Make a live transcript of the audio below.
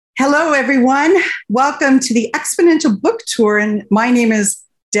Hello, everyone. Welcome to the Exponential Book Tour. And my name is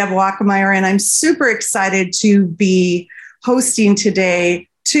Deb Wackemeyer, and I'm super excited to be hosting today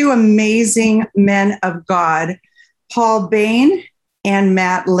two amazing men of God, Paul Bain and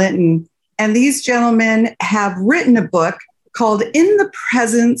Matt Linton. And these gentlemen have written a book called In the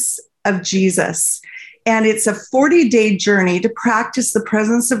Presence of Jesus. And it's a 40-day journey to practice the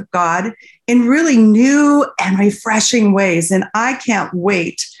presence of God in really new and refreshing ways. And I can't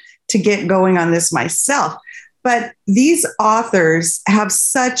wait to get going on this myself. But these authors have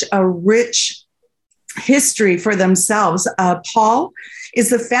such a rich history for themselves. Paul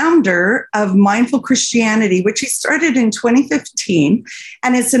is the founder of Mindful Christianity, which he started in 2015.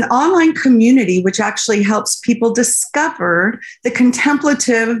 And it's an online community which actually helps people discover the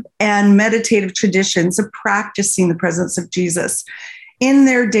contemplative and meditative traditions of practicing the presence of Jesus in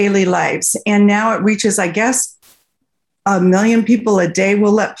their daily lives. And now it reaches, I guess, 1 million people a day.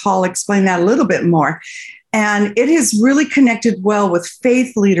 We'll let Paul explain that a little bit more. And it has really connected well with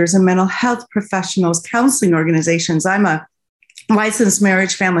faith leaders and mental health professionals, counseling organizations. I'm a licensed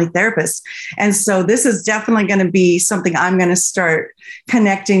marriage family therapist. And so this is definitely going to be something I'm going to start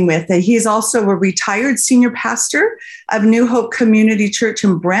connecting with. And he's also a retired senior pastor of New Hope Community Church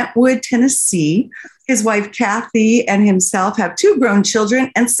in Brentwood, Tennessee. His wife, Kathy, and himself have 2 grown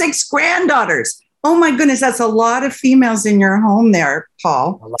children and 6 granddaughters. Oh my goodness, that's a lot of females in your home there,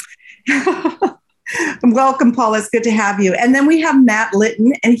 Paul. Welcome, Paul. It's good to have you. And then we have Matt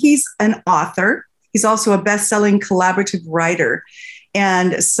Linton, and he's an author. He's also a best-selling collaborative writer.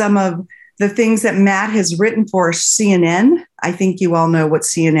 And some of the things that Matt has written for CNN, I think you all know what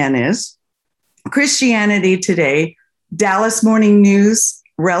CNN is. Christianity Today, Dallas Morning News,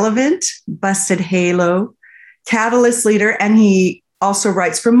 Relevant, Busted Halo, Catalyst Leader, and he also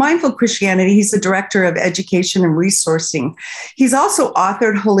writes for Mindful Christianity. He's the director of education and resourcing. He's also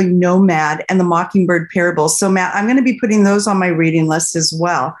authored Holy Nomad and the Mockingbird Parables. So Matt, I'm going to be putting those on my reading list as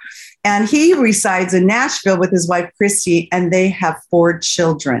well. And he resides in Nashville with his wife, Christy, and they have 4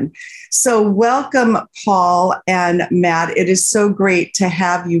 children. So welcome, Paul and Matt. It is so great to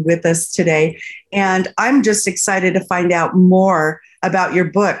have you with us today. And I'm just excited to find out more about your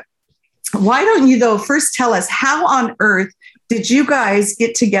book. Why don't you, though, first tell us how on earth did you guys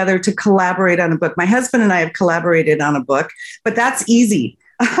get together to collaborate on a book? My husband and I have collaborated on a book, but that's easy.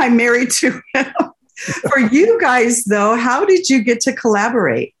 I'm married to him. For you guys, though, how did you get to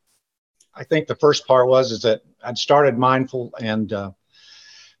collaborate? I think the first part is that I'd started Mindful, and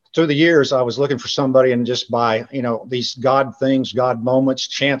through the years, I was looking for somebody, and just by, these God things, God moments,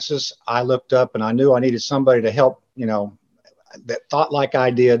 chances, I looked up and I knew I needed somebody to help, that thought like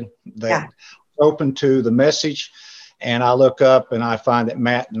I did, that open to the message. And I look up and I find that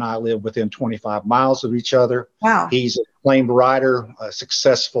Matt and I live within 25 miles of each other. Wow. He's an acclaimed writer, a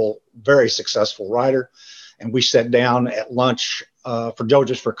successful, very successful writer. And we sat down at lunch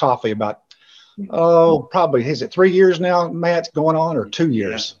for coffee about, probably, is it 3 years now, Matt, going on, or 2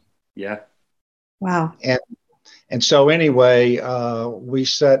 years? Yeah. Wow. And so anyway, we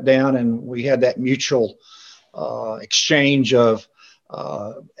sat down and we had that mutual exchange of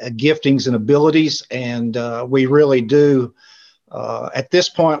giftings and abilities. And we really do. At this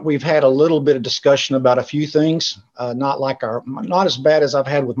point, we've had a little bit of discussion about a few things, not as bad as I've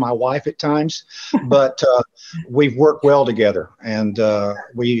had with my wife at times, but we've worked well together, and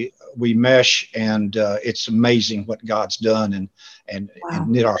we mesh, and it's amazing what God's done and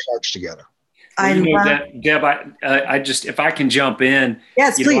knit our hearts together. Deb, I just, if I can jump in.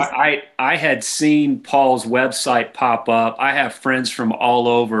 Yes, please. I had seen Paul's website pop up. I have friends from all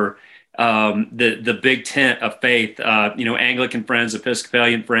over the big tent of faith, Anglican friends,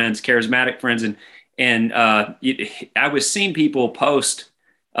 Episcopalian friends, charismatic friends. And I was seeing people post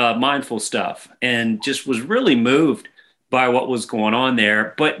mindful stuff and just was really moved by what was going on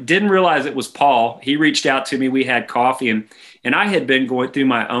there, but didn't realize it was Paul. He reached out to me. We had coffee, and I had been going through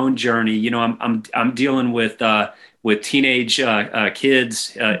my own journey. I'm dealing with teenage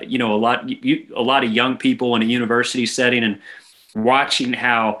kids, a lot of young people in a university setting, and watching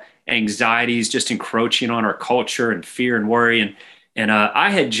how anxiety is just encroaching on our culture, and fear and worry. And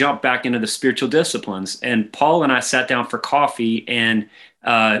I had jumped back into the spiritual disciplines, and Paul and I sat down for coffee, and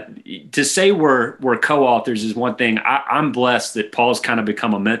to say we're co-authors is one thing. I'm blessed that Paul's kind of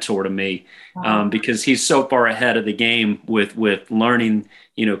become a mentor to me, because he's so far ahead of the game with learning,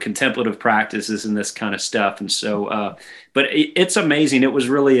 contemplative practices and this kind of stuff. And so, but it's amazing. It was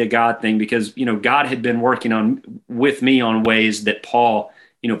really a God thing, because, God had been working with me on ways that Paul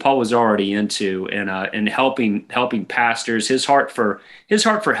was already into, and helping pastors. His heart for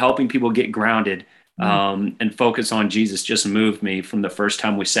helping people get grounded and focus on Jesus just moved me from the first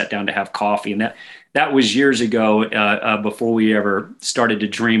time we sat down to have coffee. And that was years ago, before we ever started to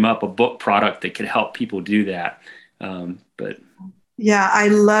dream up a book product that could help people do that. But yeah, I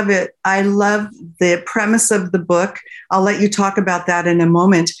love it. I love the premise of the book. I'll let you talk about that in a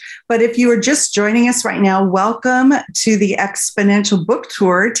moment. But if you are just joining us right now, welcome to the Exponential Book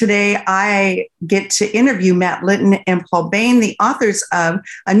Tour. Today, I get to interview Matt Linton and Paul Bain, the authors of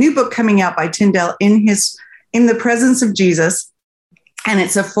a new book coming out by Tyndale, In the Presence of Jesus. And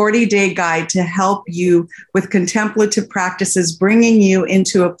it's a 40-day guide to help you with contemplative practices, bringing you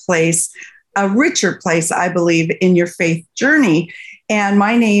into a richer place, I believe, in your faith journey. And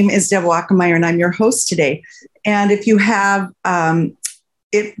my name is Deb Wackemeyer, and I'm your host today. And if you have,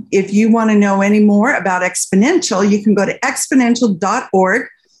 if you want to know any more about Exponential, you can go to exponential.org,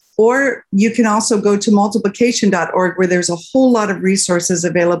 or you can also go to multiplication.org, where there's a whole lot of resources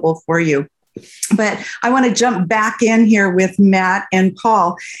available for you. But I want to jump back in here with Matt and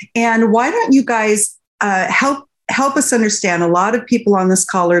Paul. And why don't you guys help us understand? A lot of people on this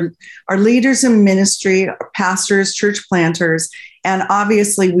call are leaders in ministry, pastors, church planters, and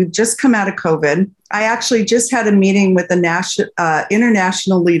obviously we've just come out of COVID. I actually just had a meeting with a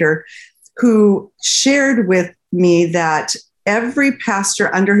international leader who shared with me that every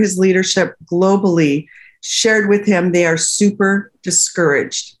pastor under his leadership globally shared with him they are super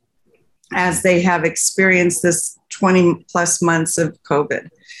discouraged as they have experienced this 20 plus months of COVID.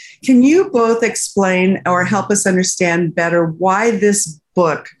 Can you both explain or help us understand better why this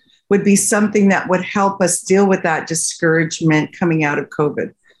book would be something that would help us deal with that discouragement coming out of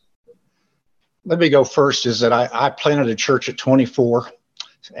COVID? Let me go first. Is that I planted a church at 24,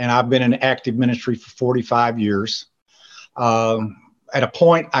 and I've been in active ministry for 45 years. At a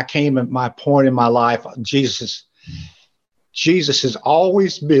point, I came at my point in my life, Jesus has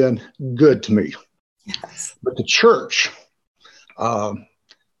always been good to me. Yes. But the church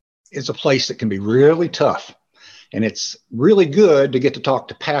is a place that can be really tough. And it's really good to get to talk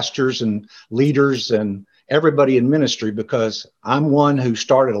to pastors and leaders and everybody in ministry, because I'm one who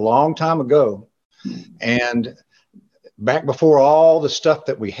started a long time ago and back before all the stuff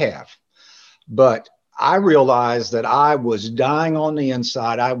that we have. But I realized that I was dying on the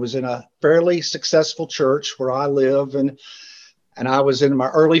inside. I was in a fairly successful church where I live, and I was in my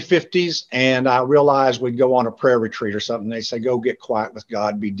early 50s, and I realized we'd go on a prayer retreat or something. They say, go get quiet with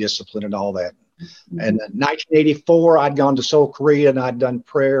God, be disciplined and all that. Mm-hmm. And in 1984, I'd gone to Seoul, Korea, and I'd done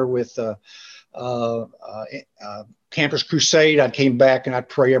prayer with Campus Crusade. I came back and I'd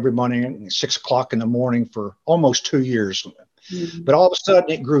pray every morning at 6 o'clock in the morning for almost 2 years. Mm-hmm. But all of a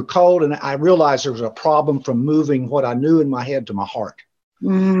sudden it grew cold, and I realized there was a problem from moving what I knew in my head to my heart.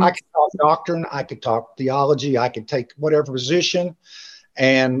 Mm-hmm. I could talk doctrine, I could talk theology, I could take whatever position,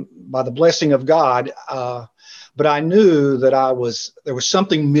 and by the blessing of God, but I knew that there was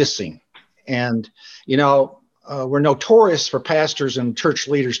something missing. And, we're notorious for pastors and church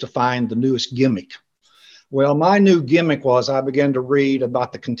leaders to find the newest gimmick. Well, my new gimmick was I began to read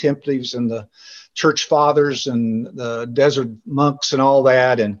about the contemplatives and the church fathers and the desert monks and all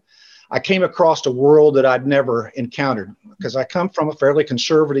that. And I came across a world that I'd never encountered, because I come from a fairly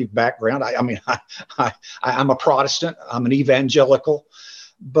conservative background. I'm a Protestant, I'm an evangelical,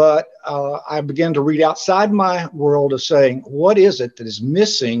 but I began to read outside my world of saying, what is it that is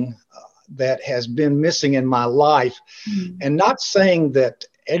missing, that has been missing in my life? Mm-hmm. And not saying that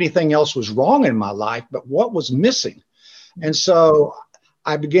anything else was wrong in my life, but what was missing. And so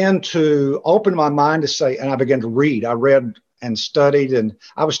I began to open my mind to say, and I began to read. I read and studied, and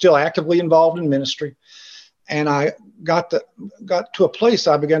I was still actively involved in ministry. And I got to a place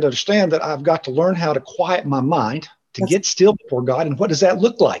I began to understand that I've got to learn how to quiet my mind, to get still before God. And what does that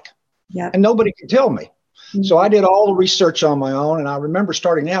look like? Yeah. And nobody could tell me. Mm-hmm. So I did all the research on my own. And I remember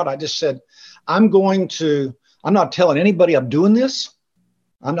starting out, I just said, I'm not telling anybody I'm doing this.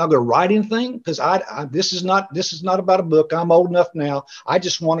 I'm not going to write anything, because this is not about a book. I'm old enough now. I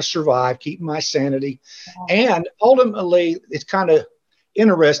just want to survive, keep my sanity. Wow. And ultimately, it's kind of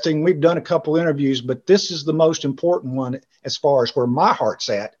interesting. We've done a couple interviews, but this is the most important one as far as where my heart's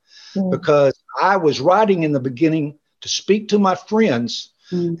at, because I was writing in the beginning to speak to my friends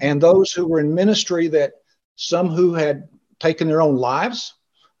and those who were in ministry, that some who had taken their own lives,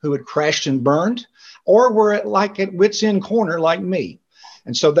 who had crashed and burned, or were at wit's end corner like me.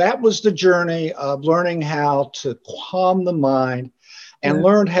 And so that was the journey of learning how to calm the mind and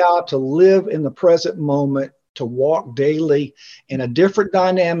learn how to live in the present moment, to walk daily in a different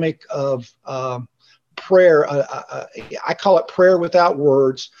dynamic of prayer. I call it prayer without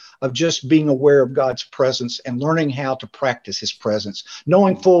words, of just being aware of God's presence and learning how to practice his presence,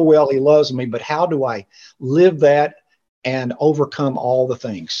 knowing full well he loves me, but how do I live that and overcome all the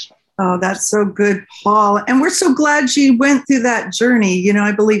things? Oh, that's so good, Paul. And we're so glad you went through that journey. You know,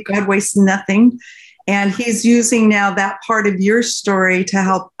 I believe God wastes nothing. And he's using now that part of your story to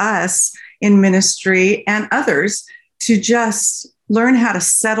help us in ministry and others to just learn how to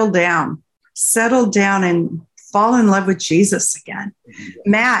settle down and fall in love with Jesus again.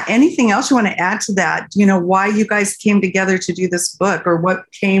 Matt, anything else you want to add to that? You know, why you guys came together to do this book, or what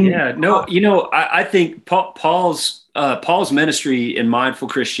came? Yeah, no, you know, I think Paul's ministry in Mindful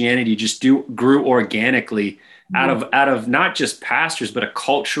Christianity just grew organically out of not just pastors, but a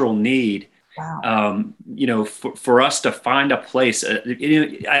cultural need. Wow. You know, for us to find a place.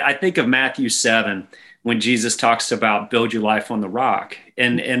 I think of Matthew 7 when Jesus talks about build your life on the rock,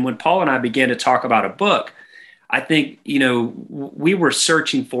 and when Paul and I began to talk about a book, I think, you know, we were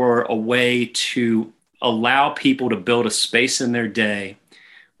searching for a way to allow people to build a space in their day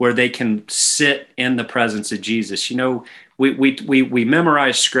where they can sit in the presence of Jesus. You know, we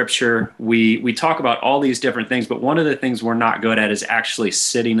memorize scripture, we talk about all these different things, but one of the things we're not good at is actually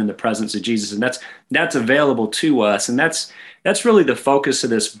sitting in the presence of Jesus, and that's available to us, and that's really the focus of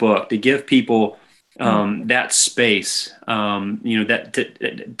this book, to give people that space, you know,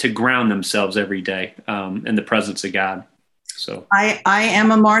 that to ground themselves every day in the presence of God. So I am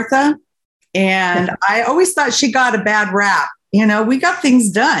a Martha, and I always thought she got a bad rap. You know, we got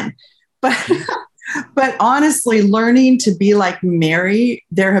things done, but but honestly, learning to be like Mary,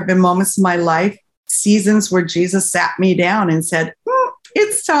 there have been moments in my life, seasons where Jesus sat me down and said,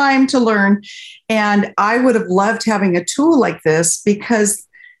 it's time to learn. And I would have loved having a tool like this, because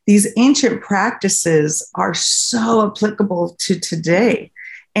these ancient practices are so applicable to today.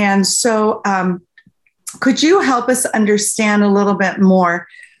 And so could you help us understand a little bit more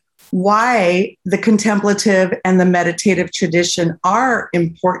why the contemplative and the meditative tradition are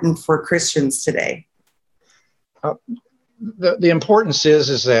important for Christians today? The importance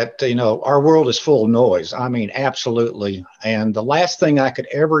is that, you know, our world is full of noise. I mean, absolutely. And the last thing I could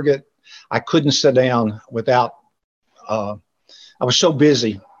ever get, I couldn't sit down without, I was so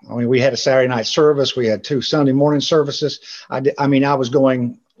busy. I mean, we had a Saturday night service. We had 2 Sunday morning services. I mean, I was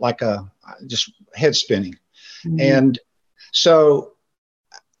going like just head spinning. Mm-hmm. And so,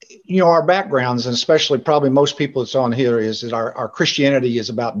 you know, our backgrounds, and especially probably most people that's on here, is that our Christianity is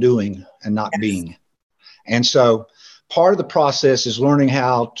about doing and not being. And so part of the process is learning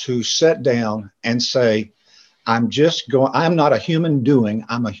how to sit down and say, I'm not a human doing,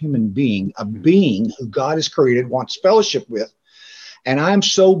 I'm a human being, a being who God has created, wants fellowship with. And I'm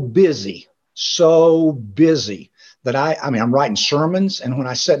so busy that I'm writing sermons. And when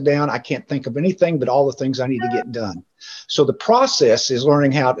I sit down, I can't think of anything but all the things I need to get done. So the process is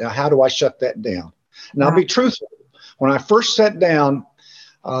learning how do I shut that down? And I'll be truthful. When I first sat down,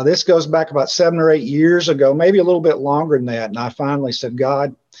 this goes back about 7 or 8 years ago, maybe a little bit longer than that. And I finally said,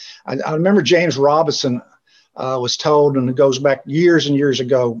 God, I remember James Robinson was told, and it goes back years and years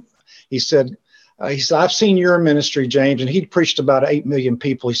ago. He said, I've seen your ministry, James, and he'd preached about 8 million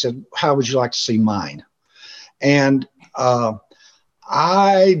people. He said, how would you like to see mine? And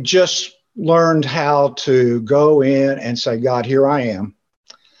I just learned how to go in and say, God, here I am.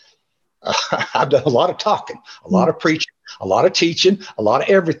 I've done a lot of talking, a lot of preaching, a lot of teaching, a lot of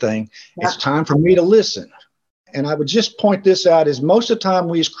everything. Yeah. It's time for me to listen. And I would just point this out, is most of the time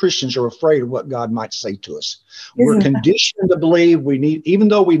we as Christians are afraid of what God might say to us. We're conditioned to believe even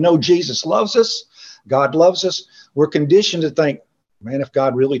though we know Jesus loves us, God loves us, we're conditioned to think, man, if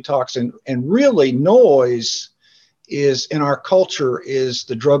God really talks, and really noise is in our culture is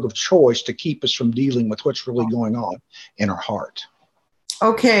the drug of choice to keep us from dealing with what's really going on in our heart.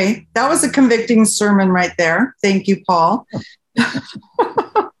 Okay, that was a convicting sermon right there. Thank you, Paul.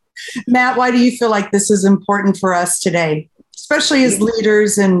 Matt, why do you feel like this is important for us today, especially as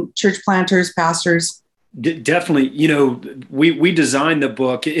leaders and church planters, pastors? Definitely. You know, we designed the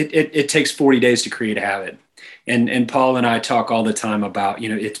book. It takes 40 days to create a habit. And Paul and I talk all the time about, you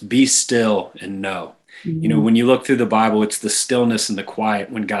know, it's be still and know. You know, when you look through the Bible, it's the stillness and the quiet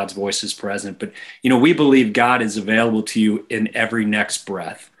when God's voice is present. But, you know, we believe God is available to you in every next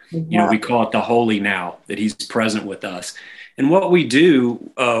breath. You know, we call it the holy now, that he's present with us. And what we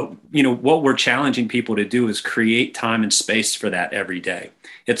do, you know, what we're challenging people to do is create time and space for that every day.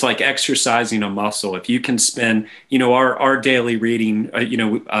 It's like exercising a muscle. If you can spend, you know, our daily reading,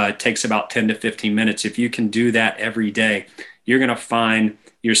 takes about 10 to 15 minutes. If you can do that every day, you're going to find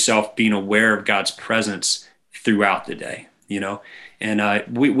yourself being aware of God's presence throughout the day, you know.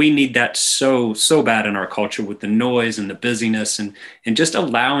 And we need that so bad in our culture with the noise and the busyness and just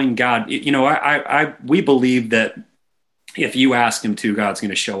allowing God. We believe that if you ask him to, God's going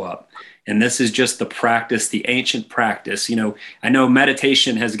to show up. And this is just the practice, the ancient practice. I know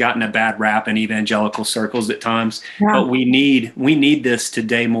meditation has gotten a bad rap in evangelical circles at times, but we need this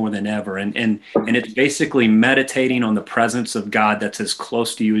today more than ever. And it's basically meditating on the presence of God that's as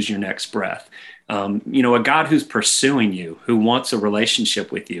close to you as your next breath. A God who's pursuing you, who wants a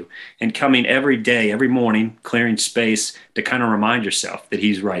relationship with you, and coming every day, every morning, clearing space to kind of remind yourself that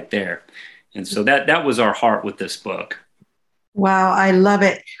he's right there. And so that was our heart with this book. Wow, I love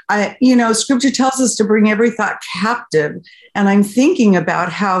it. Scripture tells us to bring every thought captive. And I'm thinking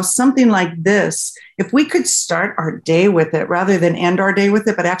about how something like this, if we could start our day with it rather than end our day with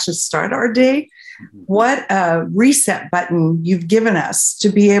it, but actually start our day, what a reset button you've given us to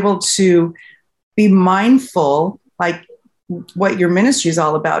be able to be mindful, like what your ministry is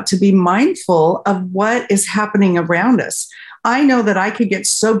all about, to be mindful of what is happening around us. I know that I could get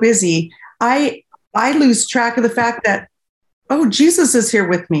so busy, I lose track of the fact that, oh, Jesus is here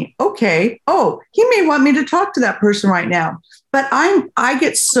with me. Okay. Oh, he may want me to talk to that person right now. But I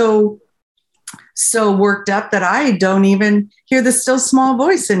get so worked up that I don't even hear the still small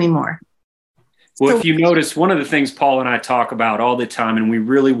voice anymore. Well, if you notice, one of the things Paul and I talk about all the time, and we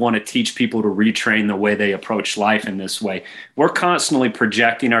really want to teach people to retrain the way they approach life in this way, we're constantly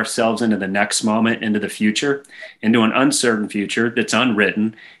projecting ourselves into the next moment, into the future, into an uncertain future that's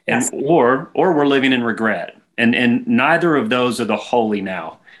unwritten, and yes. or we're living in regret. And neither of those are the holy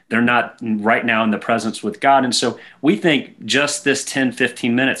now. They're not right now in the presence with God. And so we think just this 10,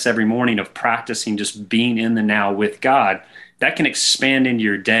 15 minutes every morning of practicing just being in the now with God, that can expand into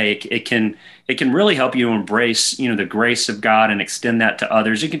your day. It can really help you embrace, the grace of God and extend that to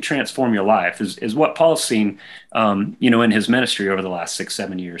others. It can transform your life, is what Paul's seen, in his ministry over the last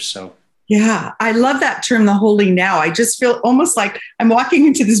 6-7 years. So. Yeah, I love that term, the holy now. I just feel almost like I'm walking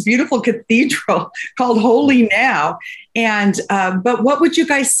into this beautiful cathedral called Holy Now. And but what would you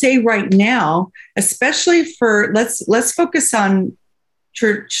guys say right now, especially for let's focus on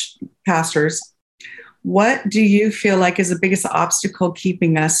church pastors? What do you feel like is the biggest obstacle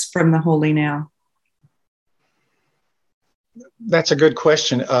keeping us from the holy now? That's a good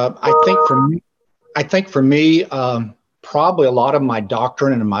question. I think for me, probably a lot of my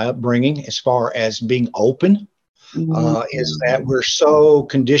doctrine and my upbringing, as far as being open, is that we're so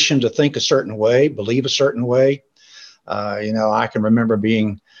conditioned to think a certain way, believe a certain way. I can remember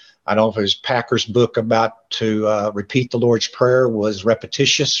I don't know if it was Packer's book about to repeat the Lord's Prayer was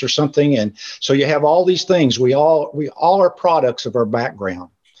repetitious or something. And so you have all these things. We all are products of our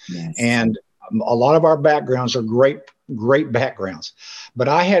background. Yes. And a lot of our backgrounds are great backgrounds. But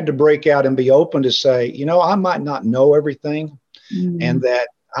I had to break out and be open to say, I might not know everything and that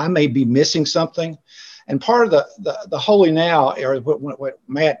I may be missing something. And part of the holy now, or what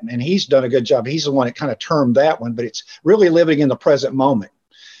Matt, and he's done a good job. He's the one that kind of termed that one, but it's really living in the present moment.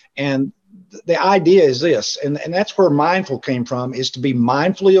 And the idea is this, and that's where mindful came from, is to be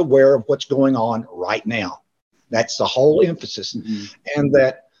mindfully aware of what's going on right now. That's the whole emphasis. And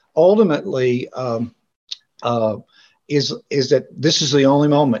that ultimately is that this is the only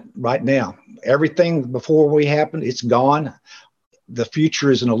moment right now. Everything before we happened, it's gone. The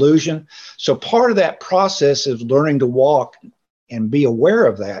future is an illusion. So part of that process is learning to walk and be aware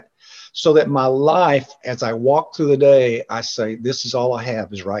of that, so that my life, as I walk through the day, I say, this is all I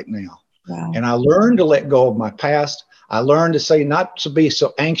have is right now. Wow. And I learned to let go of my past. I learned to say not to be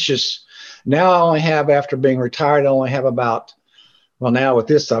so anxious. Now I only have, after being retired, I only have about, well, now with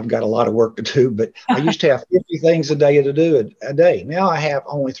this, I've got a lot of work to do, but I used to have 50 things a day to do a day. Now I have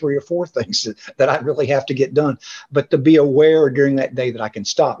only 3 or 4 things that I really have to get done, but to be aware during that day that I can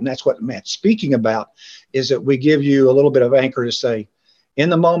stop. And that's what Matt's speaking about, is that we give you a little bit of anchor to say, in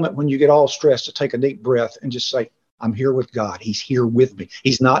the moment when you get all stressed, to take a deep breath and just say, I'm here with God. He's here with me.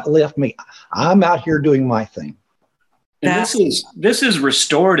 He's not left me. I'm out here doing my thing. And this is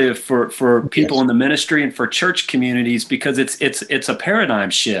restorative for people in the ministry and for church communities, because it's a paradigm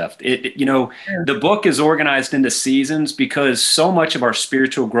shift. The book is organized into seasons because so much of our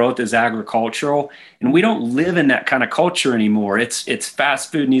spiritual growth is agricultural, and we don't live in that kind of culture anymore. It's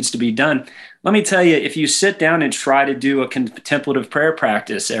fast food needs to be done. Let me tell you, if you sit down and try to do a contemplative prayer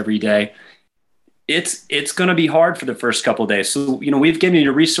practice every day, it's going to be hard for the first couple of days. So, we've given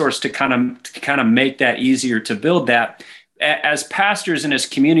you a resource to kind of make that easier, to build that. As pastors and as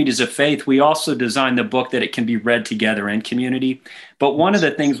communities of faith, we also designed the book that it can be read together in community. But one of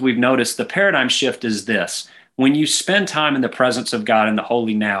the things we've noticed, the paradigm shift is this: when you spend time in the presence of God in the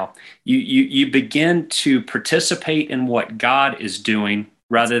holy now, you begin to participate in what God is doing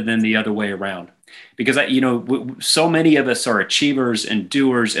rather than the other way around. Because, so many of us are achievers and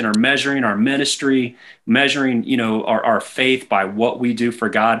doers and are measuring our ministry, measuring, our faith by what we do for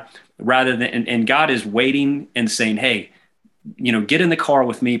God, rather than, and God is waiting and saying, hey, get in the car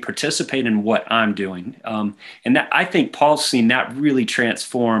with me, participate in what I'm doing. And that, I think Paul's seen that really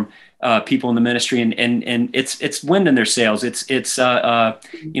transform people in the ministry, and it's wind in their sails.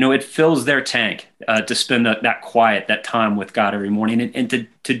 It fills their tank to spend that quiet, that time with God every morning, and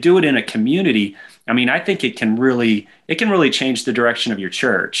to do it in a community. I mean, I think it can really change the direction of your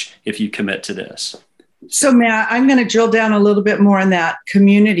church if you commit to this. So, Matt, I'm going to drill down a little bit more on that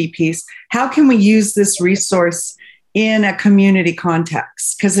community piece. How can we use this resource in a community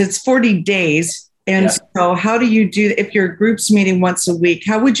context? Because it's 40 days. And so how do you do, if your group's meeting once a week,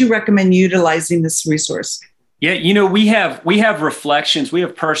 how would you recommend utilizing this resource? Yeah, we have reflections. We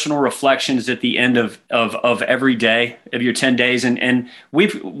have personal reflections at the end of every day of your 10 days. And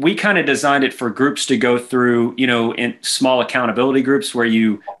we kind of designed it for groups to go through, in small accountability groups where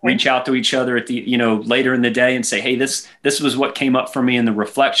you reach out to each other at the, later in the day and say, hey, this was what came up for me in the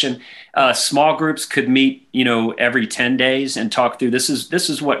reflection. Small groups could meet, every 10 days and talk through, this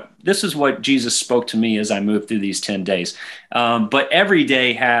is what Jesus spoke to me as I moved through these 10 days. But every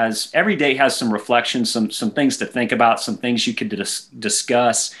day has some reflections, some things to think about, some things you could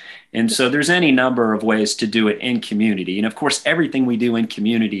discuss. And so there's any number of ways to do it in community. And of course, everything we do in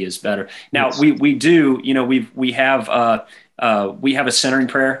community is better. Now we do, we have a centering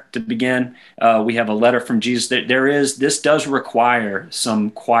prayer to begin. We have a letter from Jesus. This does require some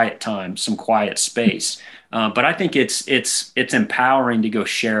quiet time, some quiet space. But I think it's empowering to go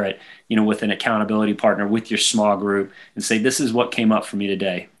share it, with an accountability partner, with your small group, and say, this is what came up for me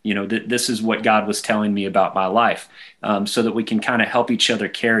today. This is what God was telling me about my life, so that we can kind of help each other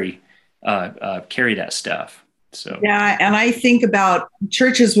carry that stuff. So yeah, and I think about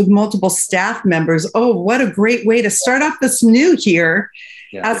churches with multiple staff members. Oh, what a great way to start off this new year.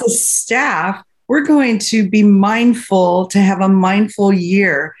 Yeah. As a staff, we're going to be mindful to have a mindful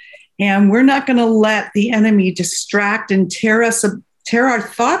year, and we're not going to let the enemy distract and tear our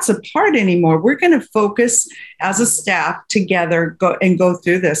thoughts apart anymore. We're going to focus as a staff together, go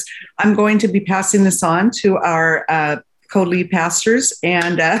through this. I'm going to be passing this on to our co-lead pastors,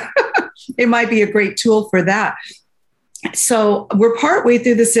 and it might be a great tool for that. So we're partway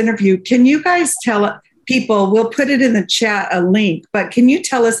through this interview. Can you guys tell people, we'll put it in the chat, a link, but can you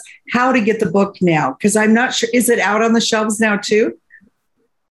tell us how to get the book now? Because I'm not sure, is it out on the shelves now too?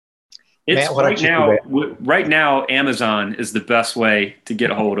 It's right now, Amazon is the best way to get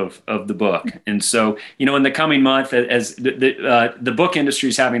a hold of the book. And so, in the coming month, as the book industry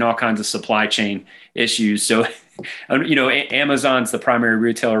is having all kinds of supply chain issues. So, Amazon's the primary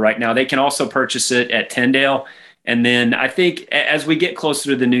retailer right now. They can also purchase it at Tyndale. And then I think as we get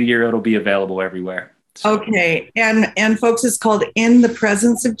closer to the new year, it'll be available everywhere. So. Okay. And folks, it's called In the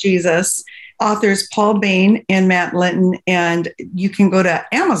Presence of Jesus. Authors Paul Bain and Matt Linton, and you can go to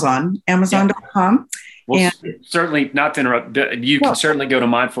amazon.com. Well, certainly, not to interrupt, you can certainly go to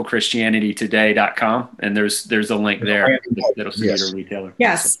mindfulchristianitytoday.com, and there's a link there that'll see your retailer.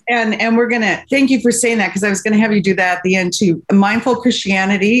 Yes, and we're going to, thank you for saying that, because I was going to have you do that at the end too.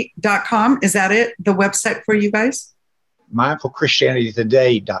 Mindfulchristianity.com, is that it, the website for you guys?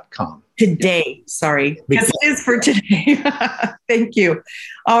 Mindfulchristianitytoday.com. Today, sorry, because it is for today. Thank you.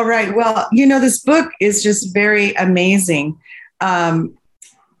 All right. Well, this book is just very amazing.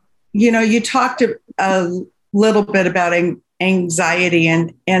 You talked a little bit about anxiety,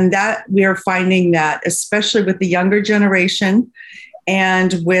 and that we are finding that, especially with the younger generation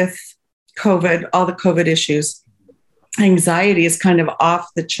and with COVID, all the COVID issues, anxiety is kind of off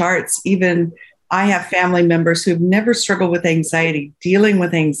the charts. Even I have family members who've never struggled with anxiety, dealing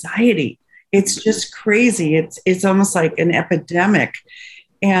with anxiety. It's just crazy. It's almost like an epidemic.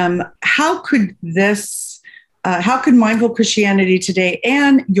 And how could Mindful Christianity Today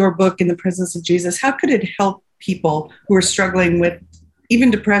and your book, In the Presence of Jesus, how could it help people who are struggling with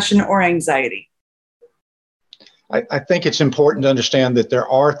even depression or anxiety? I think it's important to understand that there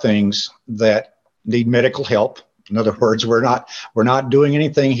are things that need medical help. In other words, we're not doing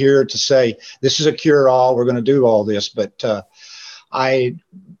anything here to say this is a cure-all, we're going to do all this. But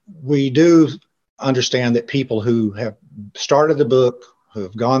we do understand that people who have started the book, who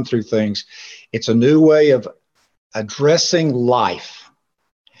have gone through things, it's a new way of addressing life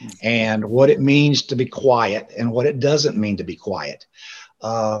and what it means to be quiet and what it doesn't mean to be quiet.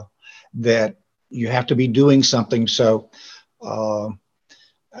 That you have to be doing something. So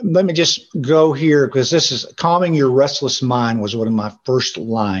let me just go here, because this is calming your restless mind was one of my first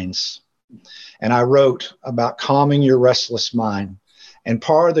lines. And I wrote about calming your restless mind. And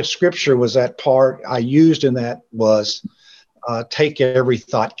part of the scripture was that part I used in that was take every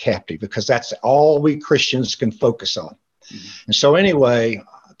thought captive, because that's all we Christians can focus on. Mm-hmm. And so anyway,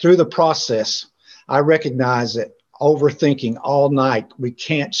 through the process, I recognize that overthinking all night, we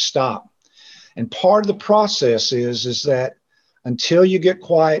can't stop. And part of the process is that until you get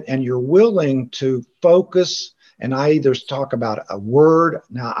quiet and you're willing to focus, and I either talk about a word.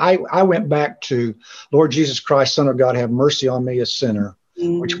 Now, I went back to Lord Jesus Christ, Son of God, have mercy on me, a sinner,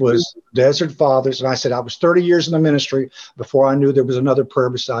 which was Desert Fathers. And I said, I was 30 years in the ministry before I knew there was another prayer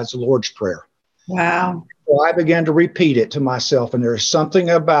besides the Lord's Prayer. Wow. So I began to repeat it to myself. And there's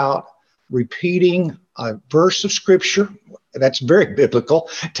something about repeating a verse of scripture that's very biblical.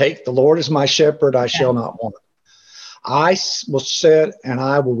 Take the Lord as my shepherd, I shall not want. I will sit and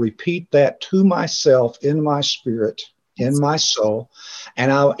I will repeat that to myself in my spirit, in my soul,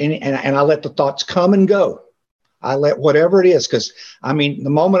 and I let the thoughts come and go. I let whatever it is, because I mean, the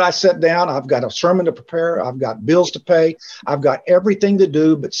moment I sit down, I've got a sermon to prepare, I've got bills to pay, I've got everything to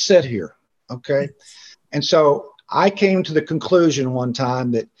do but sit here. Okay, and so I came to the conclusion one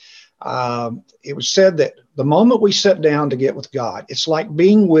time that it was said that the moment we sit down to get with God, it's like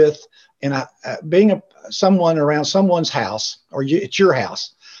being with someone around someone's house, or it's your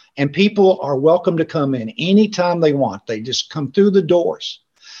house, and people are welcome to come in anytime they want. They just come through the doors.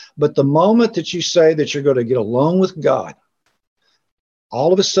 But the moment that you say that you're going to get alone with God,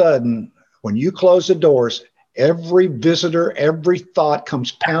 all of a sudden, when you close the doors, every visitor, every thought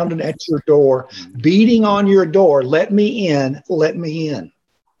comes pounding at your door, beating on your door. Let me in, let me in.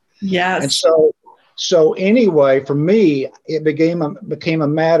 Yes. And so anyway, for me, it became a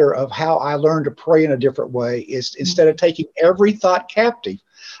matter of how I learned to pray in a different way. Is instead of taking every thought captive,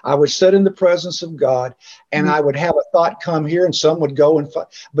 I would sit in the presence of God, and I would have a thought come here, and some would go and fight.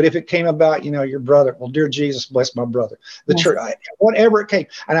 But if it came about, your brother, well, dear Jesus, bless my brother, the church, whatever it came,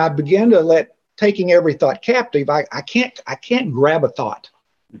 and I began to let taking every thought captive. I can't grab a thought.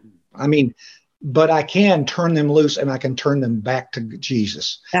 I mean, but I can turn them loose, and I can turn them back to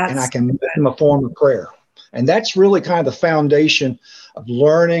Jesus, and I can make them a form of prayer. And that's really kind of the foundation of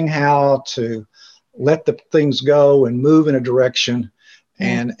learning how to let the things go and move in a direction.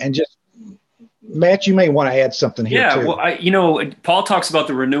 And just, Matt, you may want to add something here too. Well, Paul talks about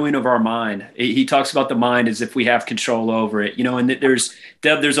the renewing of our mind. He talks about the mind as if we have control over it, and there's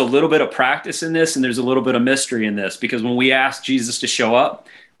a little bit of practice in this, and there's a little bit of mystery in this, because when we ask Jesus to show up,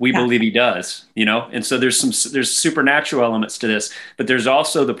 we believe he does, and so there's supernatural elements to this, but there's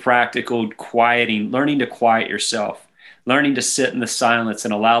also the practical quieting, learning to quiet yourself, learning to sit in the silence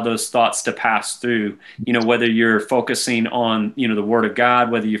and allow those thoughts to pass through, whether you're focusing on, the word of God,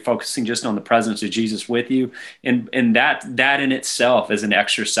 whether you're focusing just on the presence of Jesus with you. And that in itself is an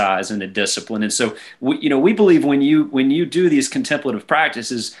exercise and a discipline. And so, we believe when you do these contemplative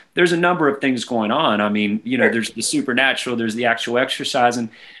practices, there's a number of things going on. I mean, there's the supernatural, there's the actual exercise. And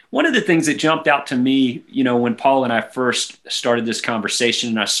one of the things that jumped out to me, when Paul and I first started this conversation,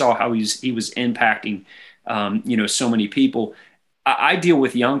 and I saw how he was impacting so many people. I deal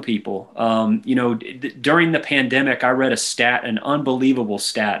with young people. During the pandemic, I read an unbelievable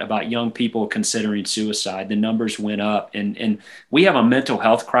stat about young people considering suicide. The numbers went up, and we have a mental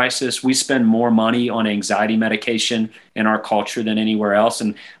health crisis. We spend more money on anxiety medication in our culture than anywhere else.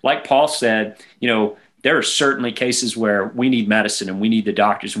 And like Paul said, there are certainly cases where we need medicine and we need the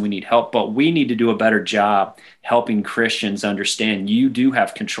doctors and we need help, but we need to do a better job helping Christians understand you do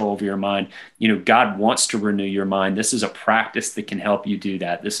have control of your mind. God wants to renew your mind. This is a practice that can help you do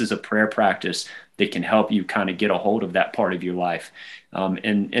that. This is a prayer practice that can help you kind of get a hold of that part of your life.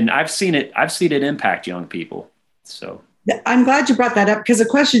 And I've seen it impact young people. So I'm glad you brought that up, because a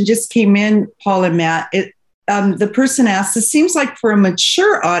question just came in, Paul and Matt. The person asked, it seems like for a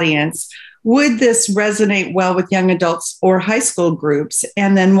mature audience, would this resonate well with young adults or high school groups?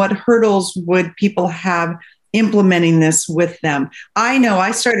 And then what hurdles would people have implementing this with them? I know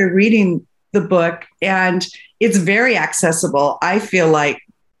I started reading the book, and it's very accessible. I feel like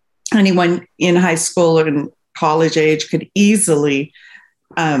anyone in high school or in college age could easily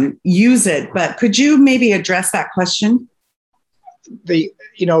use it. But could you maybe address that question?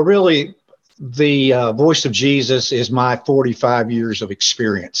 Really, the voice of Jesus is my 45 years of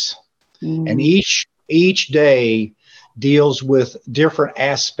experience. And each day deals with different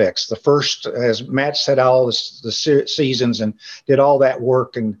aspects. The first, as Matt said, all the seasons and did all that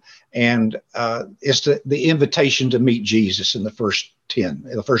work. And And it's the invitation to meet Jesus in the first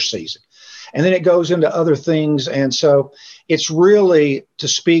season. And then it goes into other things. And so it's really to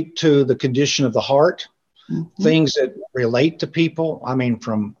speak to the condition of the heart, things that relate to people. I mean,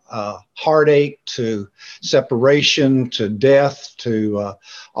 from heartache to separation to death to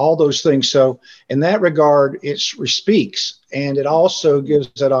all those things. So in that regard, it speaks, and it also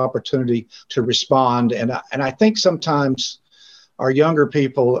gives that opportunity to respond. And I think sometimes our younger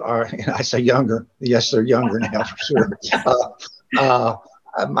people are, I say younger, yes, they're younger now for sure.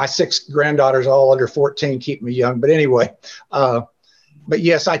 My 6 granddaughters, all under 14, keep me young. But anyway, but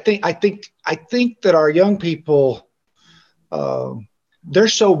yes, I think that our young people, they're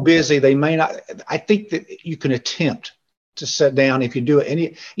so busy, they may not. I think that you can attempt to sit down if you do it,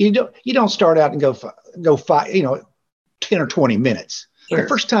 and you don't start out and go 10 or 20 minutes. Sure. The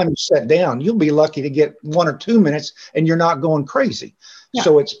first time you sit down, you'll be lucky to get 1 or 2 minutes, and you're not going crazy. Yeah.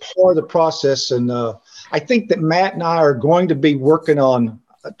 So it's part of the process, and I think that Matt and I are going to be working on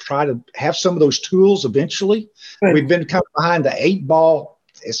try to have some of those tools eventually. Right. We've been kind of behind the 8 ball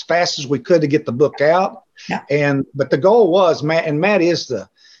as fast as we could to get the book out. Yeah. But the goal was Matt is the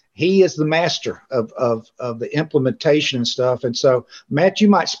master of the implementation and stuff. And so, Matt, you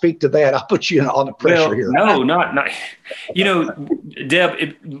might speak to that. I'll put you on the pressure here. No, not.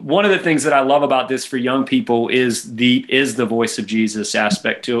 Deb, one of the things that I love about this for young people is the voice of Jesus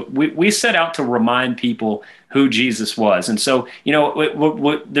aspect to it. We set out to remind people who Jesus was. And so,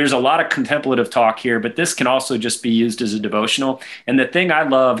 there's a lot of contemplative talk here, but this can also just be used as a devotional. And the thing I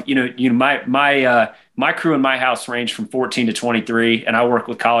love, my crew in my house range from 14 to 23, and I work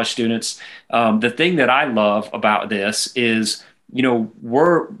with college students. The thing that I love about this is,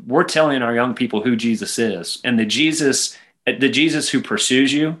 we're telling our young people who Jesus is, and the Jesus who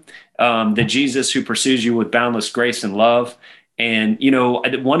pursues you, the Jesus who pursues you with boundless grace and love. And,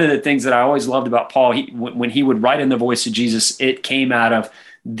 one of the things that I always loved about Paul, when he would write in the voice of Jesus, it came out of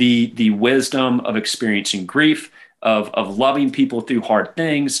the wisdom of experiencing grief, of loving people through hard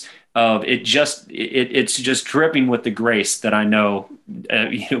things, it's just dripping with the grace that I know,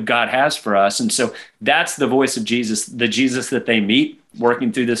 God has for us. And so that's the voice of Jesus, the Jesus that they meet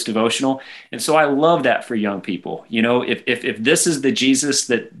working through this devotional. And so I love that for young people. If this is the Jesus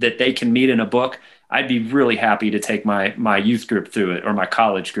that they can meet in a book, I'd be really happy to take my youth group through it or my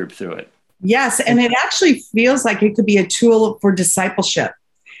college group through it. Yes. And it actually feels like it could be a tool for discipleship,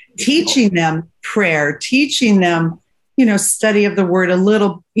 teaching them prayer, teaching them, study of the word a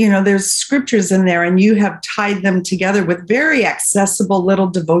little, there's scriptures in there, and you have tied them together with very accessible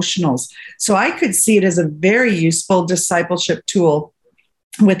little devotionals. So I could see it as a very useful discipleship tool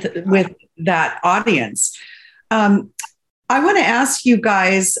with that audience. I want to ask you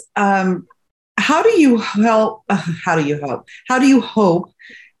guys, how do you hope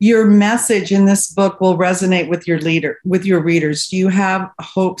your message in this book will resonate with your readers? Do you have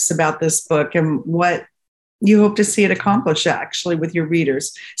hopes about this book and what you hope to see it accomplish actually with your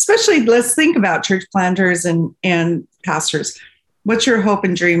readers? Especially, let's think about church planters and pastors. What's your hope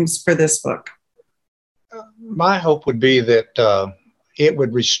and dreams for this book? My hope would be that it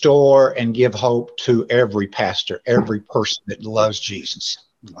would restore and give hope to every pastor, every person that loves Jesus.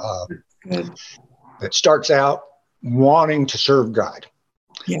 That starts out wanting to serve God.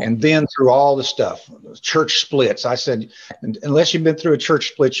 Yeah. And then through all the stuff, church splits. I said, unless you've been through a church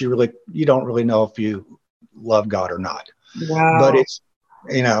split, you don't really know if you love God or not. Wow. But it's,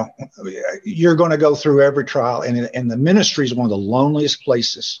 you're going to go through every trial, and the ministry is one of the loneliest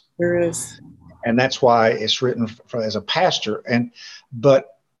places. There is. And that's why it's written as a pastor.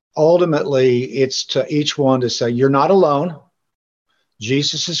 But ultimately it's to each one to say, you're not alone.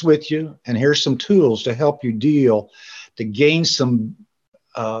 Jesus is with you, and here's some tools to help you to gain some,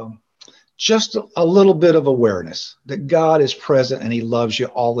 just a little bit of awareness that God is present and he loves you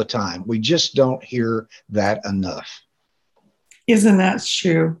all the time. We just don't hear that enough. Isn't that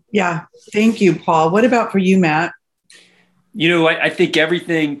true? Yeah. Thank you, Paul. What about for you, Matt? I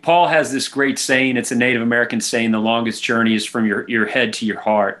think Paul has this great saying, it's a Native American saying, the longest journey is from your head to your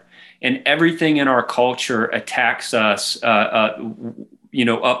heart. And everything in our culture attacks us,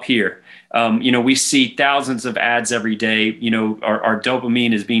 up here. We see thousands of ads every day. Our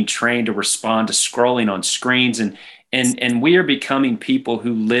dopamine is being trained to respond to scrolling on screens, and we are becoming people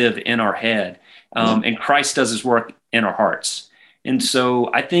who live in our head. And Christ does his work in our hearts. And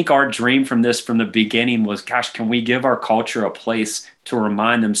so I think our dream from the beginning was, gosh, can we give our culture a place to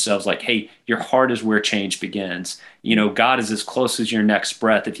remind themselves like, hey, your heart is where change begins. God is as close as your next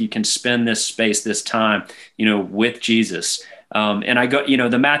breath. If you can spend this space, this time, with Jesus, And I go,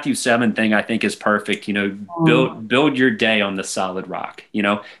 the Matthew 7 thing I think is perfect. Build your day on the solid rock,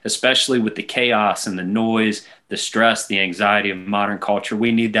 especially with the chaos and the noise, the stress, the anxiety of modern culture.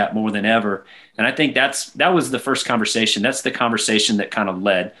 We need that more than ever. And I think that was the first conversation. That's the conversation that kind of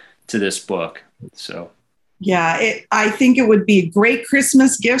led to this book. So. Yeah, I think it would be great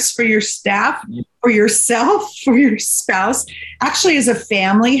Christmas gifts for your staff, for yourself, for your spouse. Actually, as a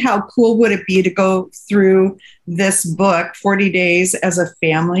family, how cool would it be to go through this book, 40 Days as a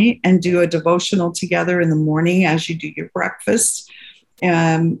family, and do a devotional together in the morning as you do your breakfast?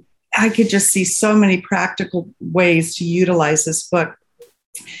 I could just see so many practical ways to utilize this book.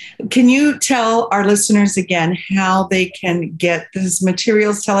 Can you tell our listeners again how they can get these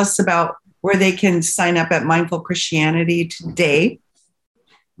materials? Tell us about where they can sign up at Mindful Christianity Today.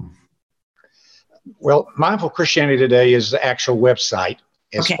 Well, Mindful Christianity Today is the actual website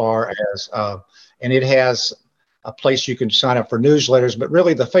as far as, and it has a place you can sign up for newsletters, but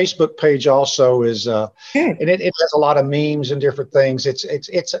really the Facebook page also is, and it has a lot of memes and different things. It's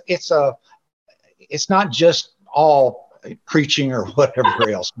not just all preaching or whatever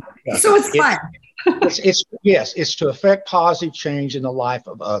else. So it's fun. It's to affect positive change in the life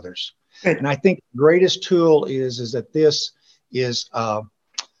of others. Good. And I think the greatest tool is that this is, I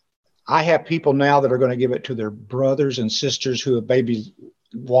have people now that are going to give it to their brothers and sisters who have maybe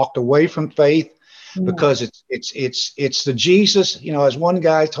walked away from faith because it's the Jesus, as one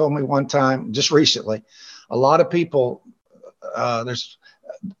guy told me one time, just recently, a lot of people,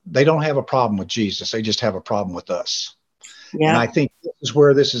 they don't have a problem with Jesus. They just have a problem with us. Yeah. And I think this is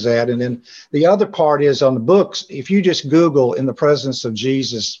where this is at. And then the other part is on the books. If you just Google "In the Presence of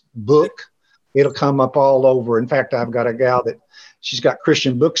Jesus" book, it'll come up all over. In fact, I've got a gal that she's got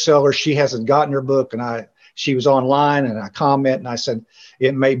Christian booksellers. She hasn't gotten her book, and she was online, and I comment and I said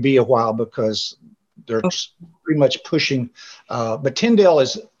it may be a while because they're pretty much pushing. But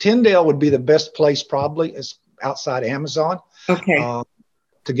Tyndale would be the best place probably is outside Amazon. To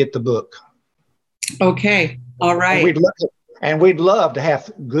get the book. Okay. All right. We'd love to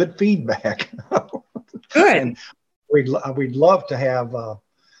have good feedback. Good. And we'd love to have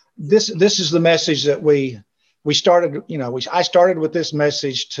this. This is the message that we started. I started with this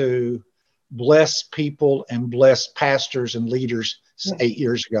message to bless people and bless pastors and leaders 8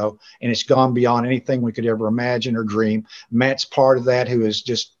 years ago, and it's gone beyond anything we could ever imagine or dream. Matt's part of that, who is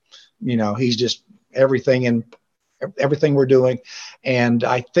just, he's just everything we're doing. And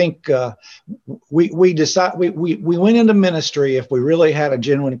I think we went into ministry if we really had a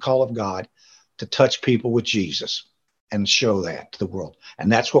genuine call of God to touch people with Jesus and show that to the world.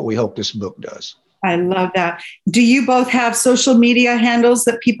 And that's what we hope this book does. I love that. Do you both have social media handles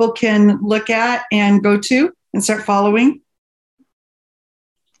that people can look at and go to and start following?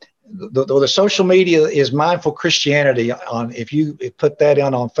 The social media is Mindful Christianity. If you put that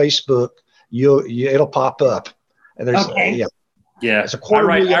on Facebook, it'll pop up. Okay. Yeah.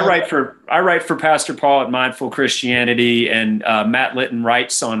 I write for Pastor Paul at Mindful Christianity, and Matt Litton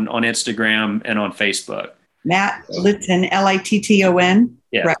writes on Instagram and on Facebook. Matt Litton, Litton.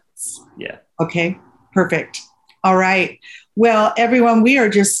 Yeah. Right. Yeah. Okay. Perfect. All right. Well, everyone, we are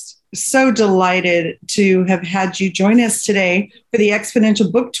just so delighted to have had you join us today for the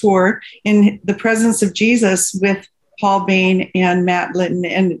Exponential Book Tour in the Presence of Jesus with Paul Bain and Matt Litton,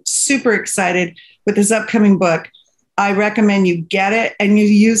 and super excited with this upcoming book. I recommend you get it and you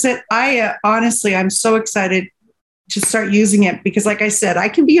use it. Honestly, I'm so excited to start using it because, like I said, I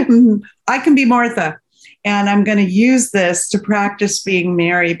can be Martha, and I'm going to use this to practice being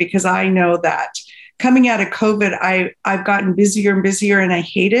Mary, because I know that coming out of COVID, I've gotten busier and busier, and I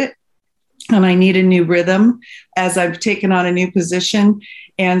hate it. And I need a new rhythm as I've taken on a new position.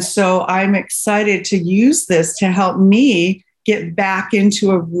 And so I'm excited to use this to help me get back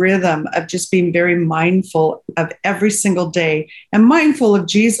into a rhythm of just being very mindful of every single day and mindful of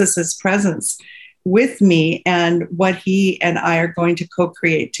Jesus's presence with me and what he and I are going to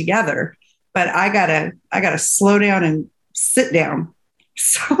co-create together. But I gotta slow down and sit down.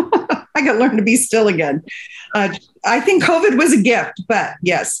 So I gotta learn to be still again. I think COVID was a gift, but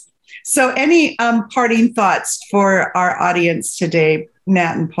yes. So any parting thoughts for our audience today,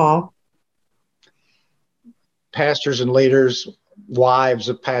 Matt and Paul? Pastors and leaders, wives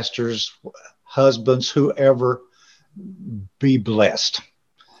of pastors, husbands, whoever, be blessed,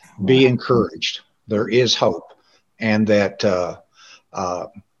 be encouraged. There is hope, and that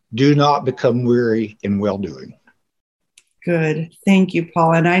do not become weary in well-doing. Good. Thank you,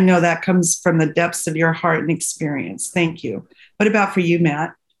 Paul. And I know that comes from the depths of your heart and experience. Thank you. What about for you,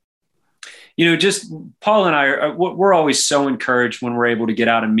 Matt? Just Paul and I we're always so encouraged when we're able to get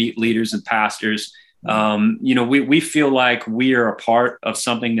out and meet leaders and pastors We feel like we are a part of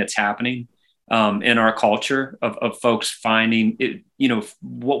something that's happening in our culture of folks finding it,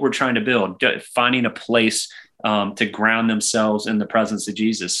 what we're trying to build, finding a place to ground themselves in the presence of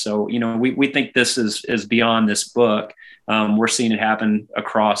Jesus. So, we think this is beyond this book. We're seeing it happen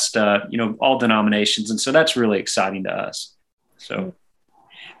across, all denominations. And so that's really exciting to us. So.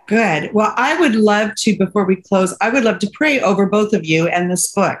 Good. Well, I would love to, before we close, I would love to pray over both of you and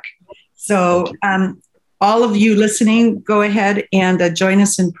this book. So all of you listening, go ahead and join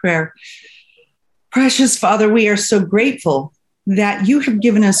us in prayer. Precious Father, we are so grateful that you have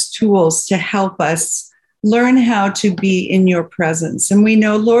given us tools to help us learn how to be in your presence. And we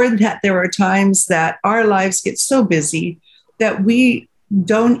know, Lord, that there are times that our lives get so busy that we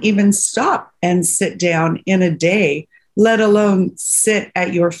don't even stop and sit down in a day, let alone sit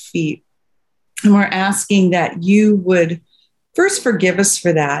at your feet. And we're asking that you would first forgive us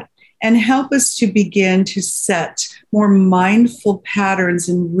for that and help us to begin to set more mindful patterns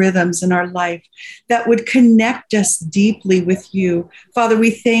and rhythms in our life that would connect us deeply with you. Father, we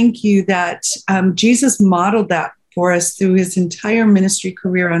thank you that Jesus modeled that for us through his entire ministry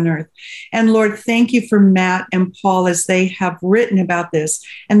career on earth. And Lord, thank you for Matt and Paul as they have written about this,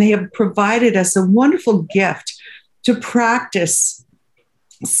 and they have provided us a wonderful gift to practice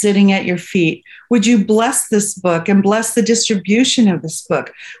sitting at your feet. Would you bless this book and bless the distribution of this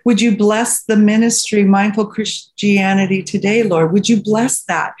book? Would you bless the ministry, Mindful Christianity Today, Lord? Would you bless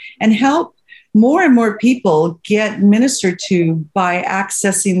that and help more and more people get ministered to by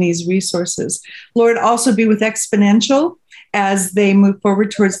accessing these resources? Lord, also be with Exponential as they move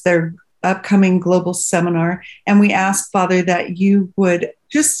forward towards their upcoming global seminar. And we ask, Father, that you would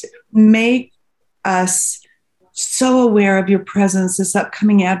just make us so aware of your presence this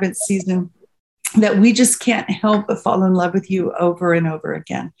upcoming Advent season that we just can't help but fall in love with you over and over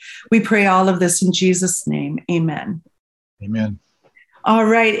again. We pray all of this in Jesus' name. Amen. Amen. All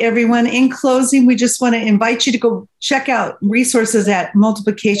right, everyone. In closing, we just want to invite you to go check out resources at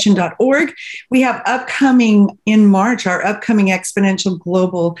multiplication.org. We have upcoming in March, our upcoming Exponential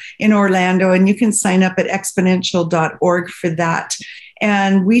Global in Orlando, and you can sign up at exponential.org for that.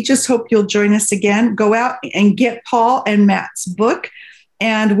 And we just hope you'll join us again. Go out and get Paul and Matt's book.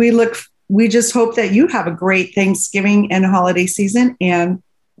 And we just hope that you have a great Thanksgiving and holiday season, and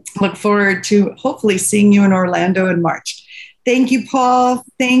look forward to hopefully seeing you in Orlando in March. Thank you, Paul.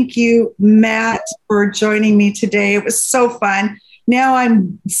 Thank you, Matt, for joining me today. It was so fun. Now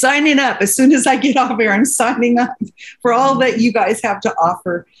I'm signing up. As soon as I get off here, I'm signing up for all that you guys have to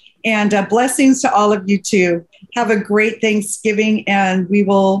offer. And blessings to all of you too. Have a great Thanksgiving, and we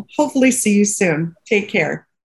will hopefully see you soon. Take care.